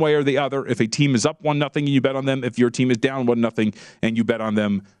price one way or the other, if a team is up 1-0 and you bet on them, if your team is down 1-0 and you bet on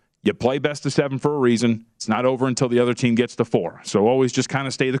them, you play best of 7 for a reason. It's not over until the other team gets to 4. So always just kind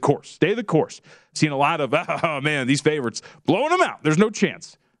of stay the course. Stay the course. Seen a lot of, oh, man, these favorites, blowing them out. There's no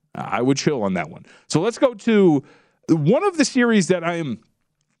chance. I would chill on that one. So let's go to one of the series that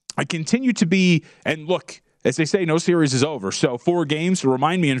I continue to be, and look, as they say, no series is over. So 4 games,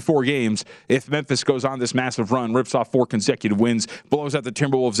 remind me in 4 games, if Memphis goes on this massive run, rips off 4 consecutive wins, blows out the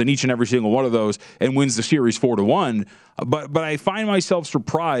Timberwolves in each and every single one of those, and wins the series 4-1. But I find myself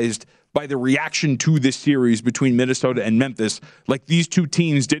surprised by the reaction to this series between Minnesota and Memphis. Like, these two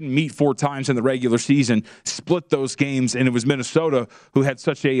teams didn't meet 4 times in the regular season, split those games, and it was Minnesota who had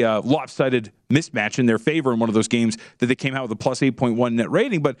such a lopsided mismatch in their favor in one of those games that they came out with a plus 8.1 net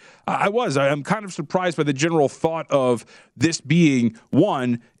rating. But I'm kind of surprised by the general thought of this being,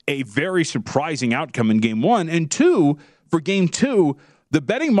 one, a very surprising outcome in game 1, and 2, for game 2, the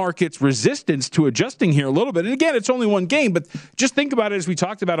betting market's resistance to adjusting here a little bit. And again, it's only one game, but just think about it as we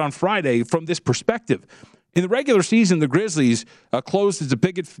talked about on Friday from this perspective. In the regular season, the Grizzlies closed as the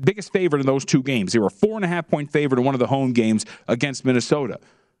biggest favorite in those 2 games. They were a 4.5-point favorite in one of the home games against Minnesota.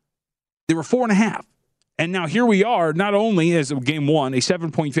 They were 4.5. And now here we are, not only as game 1, a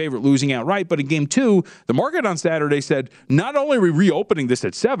 7-point favorite losing outright, but in game 2, the market on Saturday said, not only are we reopening this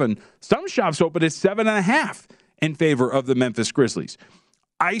at 7, some shops opened at 7.5 in favor of the Memphis Grizzlies.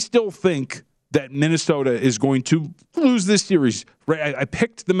 I still think that Minnesota is going to lose this series. Right? I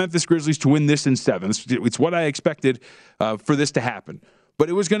picked the Memphis Grizzlies to win this in 7. It's what I expected for this to happen. But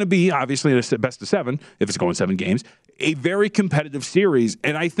it was going to be, obviously, a best of 7, if it's going 7 games, a very competitive series.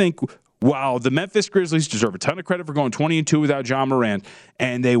 And I think while the Memphis Grizzlies deserve a ton of credit for going 20-2 without Ja Morant,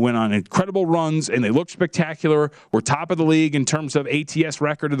 and they went on incredible runs, and they looked spectacular, we're top of the league in terms of ATS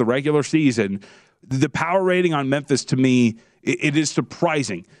record of the regular season, the power rating on Memphis, to me, it is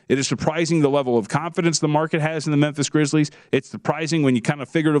surprising. It is surprising the level of confidence the market has in the Memphis Grizzlies. It's surprising when you kind of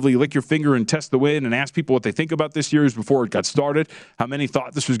figuratively lick your finger and test the wind and ask people what they think about this series before it got started, how many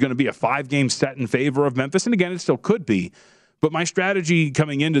thought this was going to be a 5-game set in favor of Memphis. And again, it still could be. But my strategy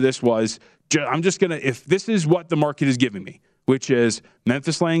coming into this was, I'm just going to, if this is what the market is giving me, which is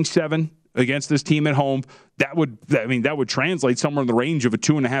Memphis laying 7 against this team at home, that would translate somewhere in the range of a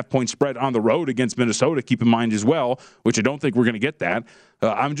 2.5-point spread on the road against Minnesota, keep in mind as well, which I don't think we're going to get that.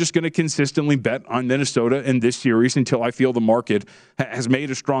 I'm just going to consistently bet on Minnesota in this series until I feel the market has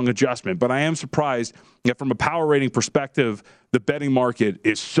made a strong adjustment. But I am surprised that from a power rating perspective, the betting market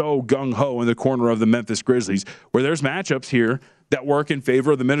is so gung-ho in the corner of the Memphis Grizzlies, where there's matchups here that work in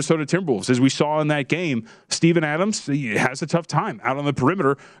favor of the Minnesota Timberwolves. As we saw in that game, Steven Adams has a tough time out on the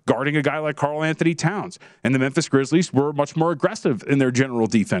perimeter guarding a guy like Karl-Anthony Towns. And the Memphis Grizzlies were much more aggressive in their general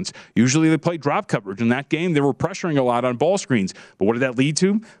defense. Usually they play drop coverage. In that game, they were pressuring a lot on ball screens. But what did that lead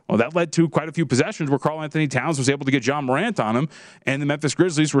to? Well, that led to quite a few possessions where Karl-Anthony Towns was able to get Ja Morant on him, and the Memphis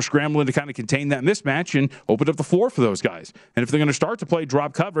Grizzlies were scrambling to kind of contain that mismatch and opened up the floor for those guys. And if they're going to start to play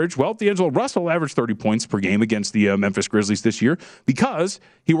drop coverage, well, D'Angelo Russell averaged 30 points per game against the Memphis Grizzlies this year, because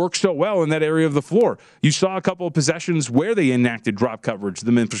he works so well in that area of the floor. You saw a couple of possessions where they enacted drop coverage,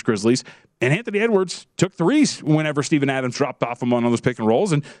 the Memphis Grizzlies, and Anthony Edwards took threes whenever Steven Adams dropped off him on those pick and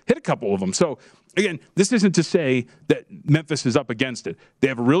rolls and hit a couple of them. So, again, this isn't to say that Memphis is up against it. They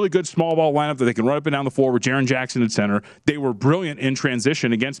have a really good small ball lineup that they can run up and down the floor with Jaren Jackson at center. They were brilliant in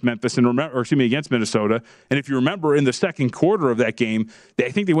transition against against Minnesota. And if you remember, in the second quarter of that game,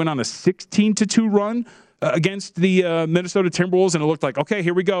 I think they went on a 16-2 run against the Minnesota Timberwolves, and it looked like, okay,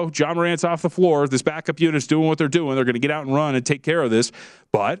 here we go. Ja Morant's off the floor. This backup unit's doing what they're doing. They're going to get out and run and take care of this.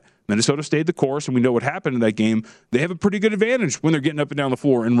 But Minnesota stayed the course, and we know what happened in that game. They have a pretty good advantage when they're getting up and down the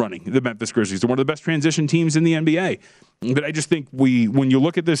floor and running, the Memphis Grizzlies. They're one of the best transition teams in the NBA. But I just think when you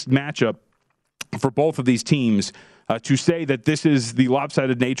look at this matchup for both of these teams, to say that this is the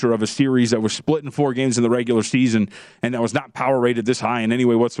lopsided nature of a series that was split in 4 games in the regular season and that was not power rated this high in any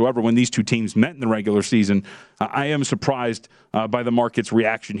way whatsoever when these two teams met in the regular season, I am surprised by the market's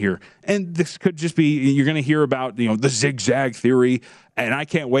reaction here. And this could just be, you're going to hear about the zigzag theory, and I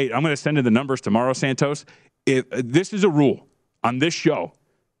can't wait. I'm going to send in the numbers tomorrow, Santos. If this is a rule on this show,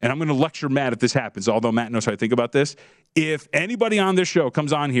 and I'm going to lecture Matt if this happens, although Matt knows how I think about this. If anybody on this show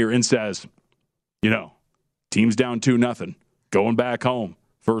comes on here and says, team's down 2-0, going back home,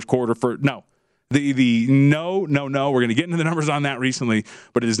 first quarter, we're going to get into the numbers on that recently,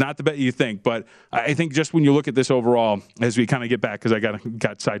 but it is not the bet you think. But I think just when you look at this overall, as we kind of get back, because I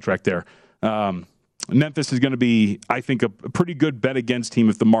got sidetracked there, Memphis is going to be, I think, a pretty good bet against team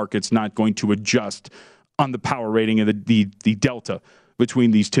if the market's not going to adjust on the power rating and the delta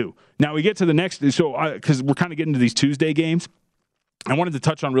between these two. Now we get to the next, because we're kind of getting to these Tuesday games, I wanted to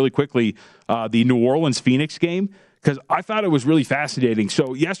touch on really quickly the New Orleans-Phoenix game, because I thought it was really fascinating.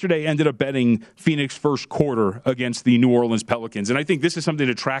 So yesterday ended up betting Phoenix first quarter against the New Orleans Pelicans. And I think this is something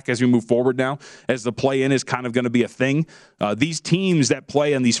to track as we move forward now, as the play-in is kind of going to be a thing. These teams that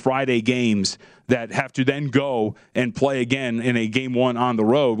play in these Friday games that have to then go and play again in a game 1 on the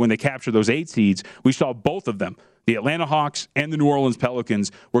road when they capture those 8 seeds, we saw both of them. The Atlanta Hawks and the New Orleans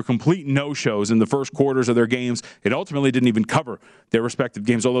Pelicans were complete no-shows in the first quarters of their games. It ultimately didn't even cover their respective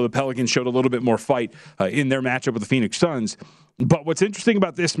games, although the Pelicans showed a little bit more fight in their matchup with the Phoenix Suns. But what's interesting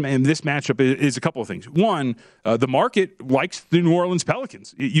about this matchup is a couple of things. One, the market likes the New Orleans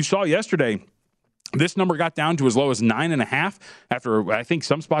Pelicans. You saw yesterday, this number got down to as low as 9.5 after, I think,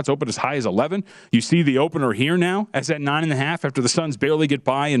 some spots opened as high as 11. You see the opener here now as at 9.5 after the Suns barely get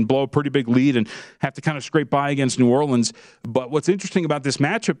by and blow a pretty big lead and have to kind of scrape by against New Orleans. But what's interesting about this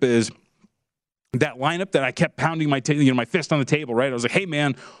matchup is that lineup that I kept pounding my fist on the table, right? I was like, hey,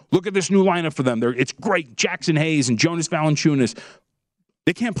 man, look at this new lineup for them. It's great. Jackson Hayes and Jonas Valanciunas.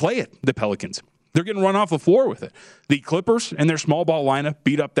 They can't play it, the Pelicans. They're getting run off the floor with it. The Clippers and their small ball lineup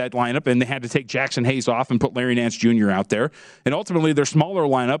beat up that lineup, and they had to take Jackson Hayes off and put Larry Nance Jr. out there. And ultimately, their smaller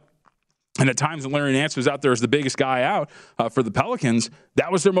lineup, and at times when Larry Nance was out there as the biggest guy out for the Pelicans,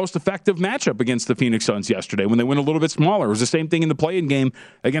 that was their most effective matchup against the Phoenix Suns yesterday when they went a little bit smaller. It was the same thing in the play-in game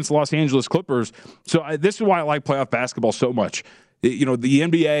against the Los Angeles Clippers. So this is why I like playoff basketball so much. You know, the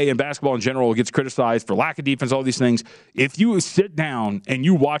NBA and basketball in general gets criticized for lack of defense, all these things. If you sit down and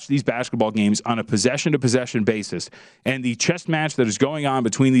you watch these basketball games on a possession-to-possession basis and the chess match that is going on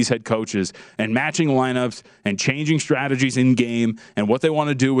between these head coaches and matching lineups and changing strategies in game and what they want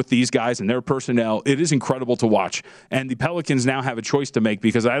to do with these guys and their personnel, it is incredible to watch. And the Pelicans now have a choice to make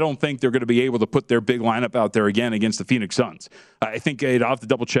because I don't think they're going to be able to put their big lineup out there again against the Phoenix Suns. I think I'll have to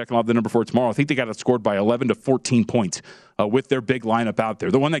double-check and I'll have the number for it tomorrow. I think they got outscored by 11 to 14 points. With their big lineup out there.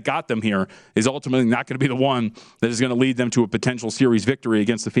 The one that got them here is ultimately not going to be the one that is going to lead them to a potential series victory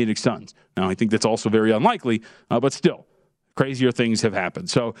against the Phoenix Suns. Now, I think that's also very unlikely, but still, crazier things have happened.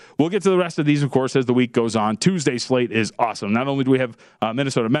 So we'll get to the rest of these, of course, as the week goes on. Tuesday's slate is awesome. Not only do we have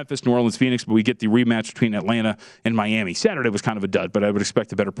Minnesota, Memphis, New Orleans, Phoenix, but we get the rematch between Atlanta and Miami. Saturday was kind of a dud, but I would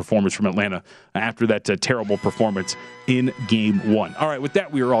expect a better performance from Atlanta after that terrible performance in Game 1. All right, with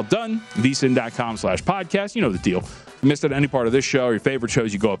that, we are all done. VSiN.com/podcast. You know the deal. If you missed any part of this show or your favorite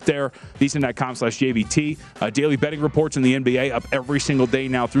shows, you go up there. VSiN.com/JVT. Daily betting reports in the NBA up every single day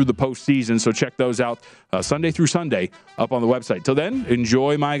now through the postseason, so check those out Sunday through Sunday up on the website. Till then,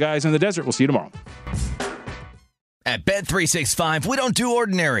 enjoy My Guys in the Desert. We'll see you tomorrow. At Bet365, we don't do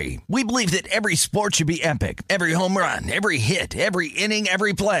ordinary. We believe that every sport should be epic. Every home run, every hit, every inning,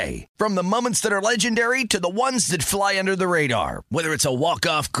 every play. From the moments that are legendary to the ones that fly under the radar. Whether it's a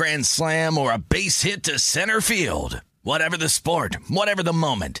walk-off grand slam or a base hit to center field. Whatever the sport, whatever the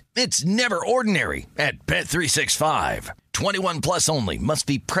moment. It's never ordinary at Bet365. 21 plus only. Must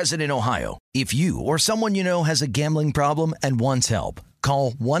be present in Ohio. If you or someone you know has a gambling problem and wants help,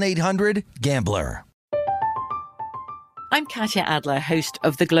 call 1-800-GAMBLER. I'm Katya Adler, host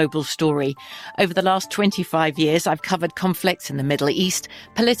of The Global Story. Over the last 25 years, I've covered conflicts in the Middle East,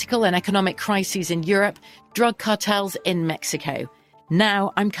 political and economic crises in Europe, drug cartels in Mexico.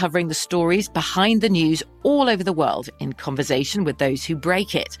 Now I'm covering the stories behind the news all over the world in conversation with those who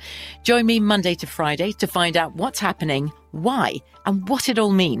break it. Join me Monday to Friday to find out what's happening, why, and what it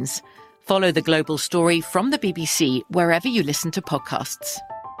all means. Follow The Global Story from the BBC wherever you listen to podcasts.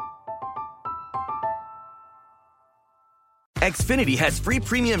 Xfinity has free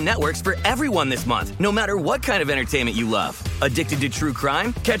premium networks for everyone this month, no matter what kind of entertainment you love. Addicted to true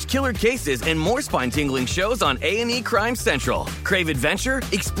crime? Catch killer cases and more spine-tingling shows on A&E Crime Central. Crave adventure?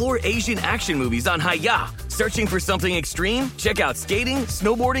 Explore Asian action movies on Hi-YAH. Searching for something extreme? Check out skating,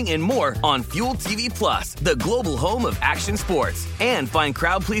 snowboarding, and more on Fuel TV Plus, the global home of action sports. And find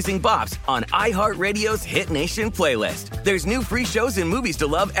crowd-pleasing bops on iHeartRadio's Hit Nation playlist. There's new free shows and movies to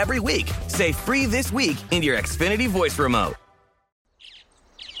love every week. Say free this week in your Xfinity voice remote.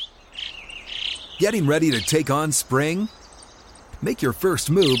 Getting ready to take on spring? Make your first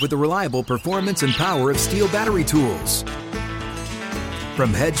move with the reliable performance and power of Steel battery tools.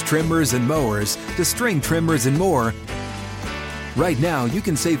 From hedge trimmers and mowers to string trimmers and more, right now you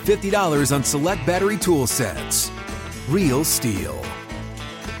can save $50 on select battery tool sets. Real Steel.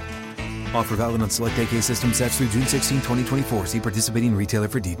 Offer valid on select AK system sets through June 16, 2024. See participating retailer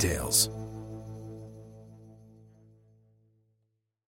for details.